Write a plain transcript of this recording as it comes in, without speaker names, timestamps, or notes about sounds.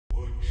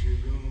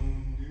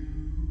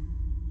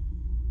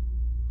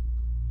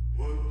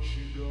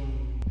you gonna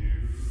do?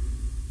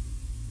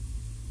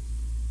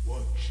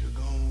 What you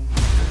gonna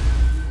do?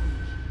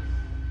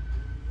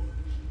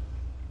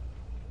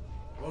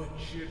 What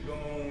you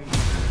gonna do?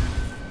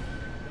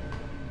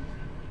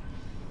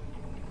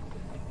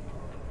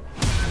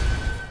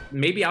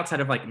 Maybe outside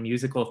of like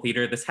musical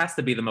theater, this has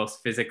to be the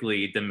most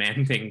physically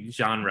demanding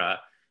genre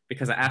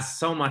because it asks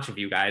so much of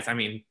you guys. I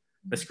mean,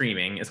 the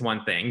screaming is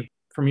one thing.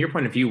 From your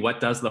point of view, what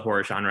does the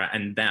horror genre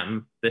and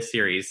this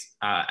series,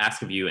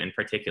 ask of you in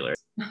particular?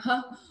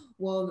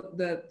 Well,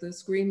 the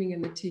screaming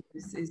and the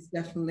tears is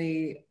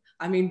definitely,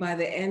 I mean, by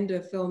the end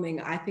of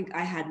filming, I think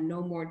I had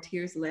no more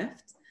tears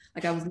left.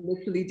 Like I was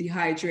literally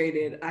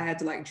dehydrated. I had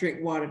to like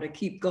drink water to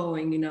keep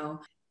going, you know.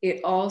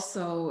 It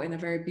also, in a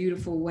very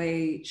beautiful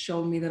way,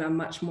 showed me that I'm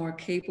much more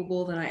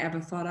capable than I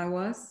ever thought I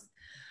was.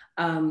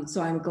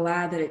 So I'm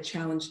glad that it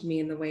challenged me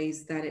in the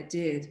ways that it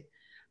did.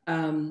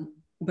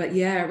 But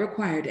yeah, it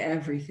required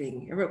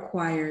everything. It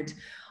required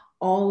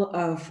all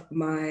of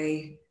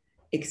my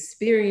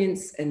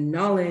experience and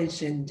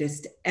knowledge and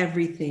just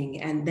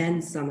everything, and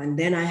then some. And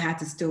then I had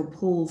to still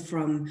pull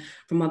from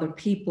other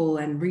people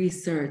and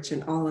research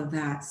and all of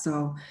that.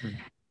 So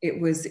it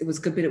was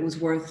good, but it was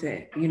worth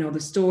it. You know, the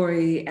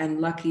story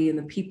and Lucky and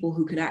the people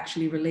who could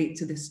actually relate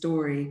to the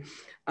story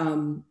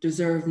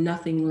deserve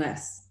nothing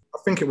less. I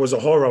think it was a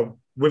horror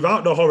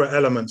without the horror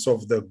elements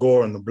of the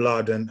gore and the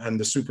blood and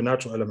the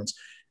supernatural elements.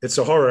 It's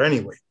a horror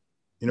anyway.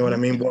 You know what I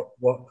mean?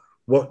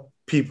 What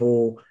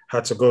people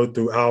had to go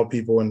through, our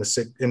people in the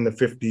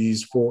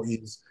 50s,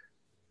 40s,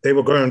 they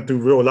were going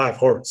through real life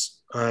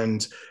horrors.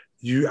 And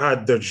you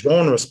add the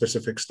genre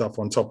specific stuff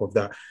on top of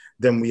that,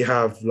 then we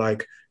have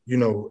like, you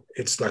know,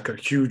 it's like a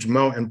huge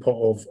melting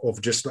pot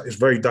of just like, it's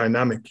very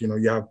dynamic. You know,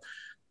 you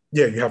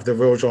have the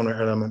real genre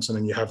elements, and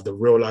then you have the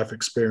real life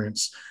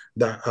experience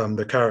that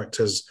the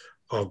characters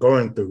are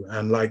going through.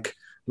 And like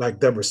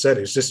Deborah said,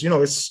 it's just, you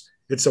know,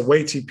 it's a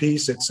weighty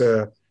piece. It's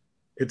a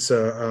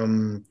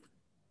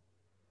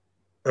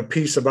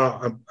piece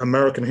about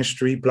American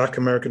history, Black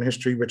American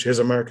history, which is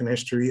American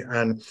history,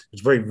 and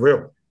it's very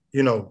real.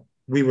 You know,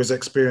 we was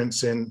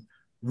experiencing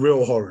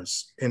real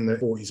horrors in the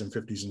 40s and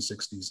 50s and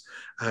 60s,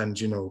 and,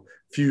 you know,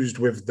 fused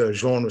with the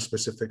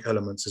genre-specific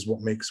elements is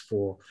what makes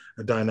for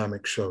a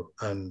dynamic show.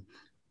 And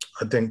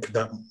I think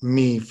that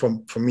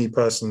for me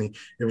personally,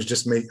 it was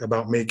just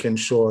about making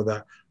sure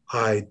that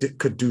I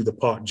could do the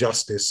part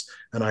justice,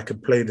 and I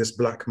could play this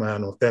Black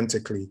man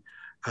authentically,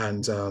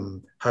 and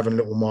having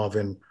little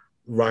Marvin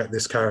write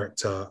this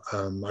character,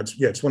 I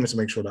just wanted to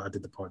make sure that I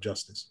did the part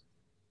justice.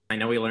 I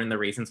know we learned the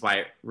reasons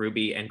why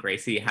Ruby and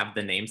Gracie have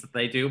the names that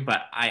they do,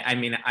 but I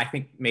mean, I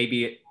think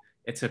maybe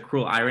it's a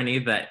cruel irony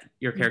that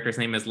your character's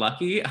name is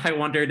Lucky. I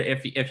wondered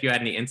if you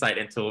had any insight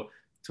into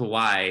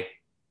why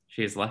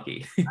she's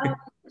Lucky.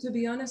 To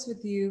be honest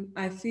with you,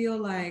 I feel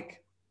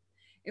like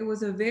it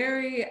was a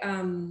very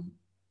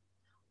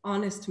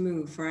honest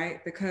move,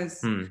 right?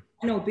 Because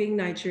I know, being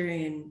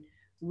Nigerian,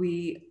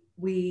 we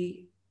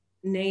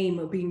name,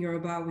 or being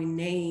Yoruba, we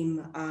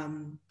name,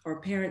 or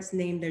parents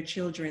name their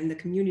children, the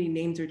community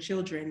names their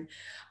children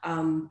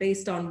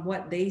based on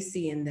what they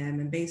see in them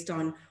and based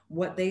on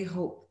what they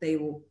hope they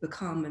will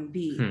become and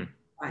be in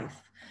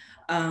life.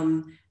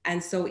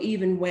 And so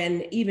even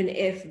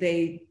if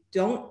they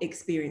don't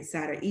experience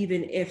that, or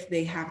even if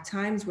they have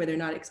times where they're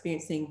not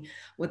experiencing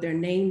what their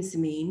names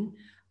mean,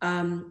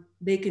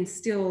 they can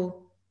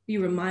still be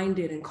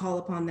reminded and call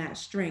upon that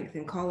strength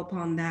and call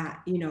upon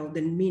that, you know,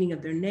 the meaning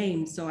of their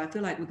name. So I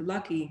feel like with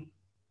Lucky,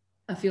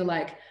 I feel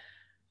like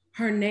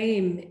her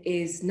name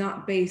is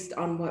not based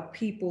on what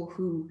people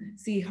who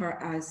see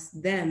her as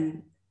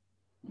them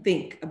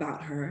think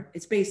about her.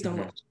 It's based on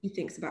what she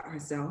thinks about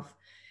herself.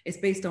 It's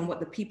based on what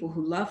the people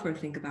who love her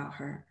think about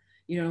her.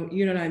 You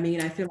know what I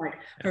mean? I feel like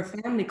her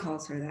family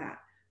calls her that.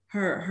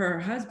 Her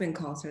husband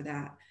calls her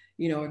that.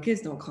 You know, her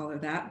kids don't call her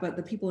that, but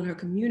the people in her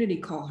community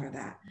call her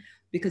that,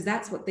 because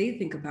that's what they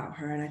think about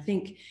her. And I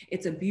think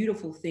it's a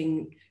beautiful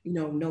thing, you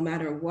know, no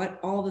matter what,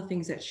 all the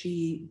things that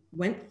she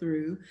went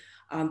through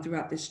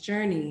throughout this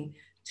journey,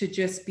 to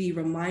just be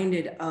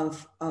reminded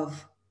of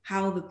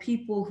how the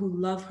people who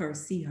love her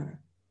see her.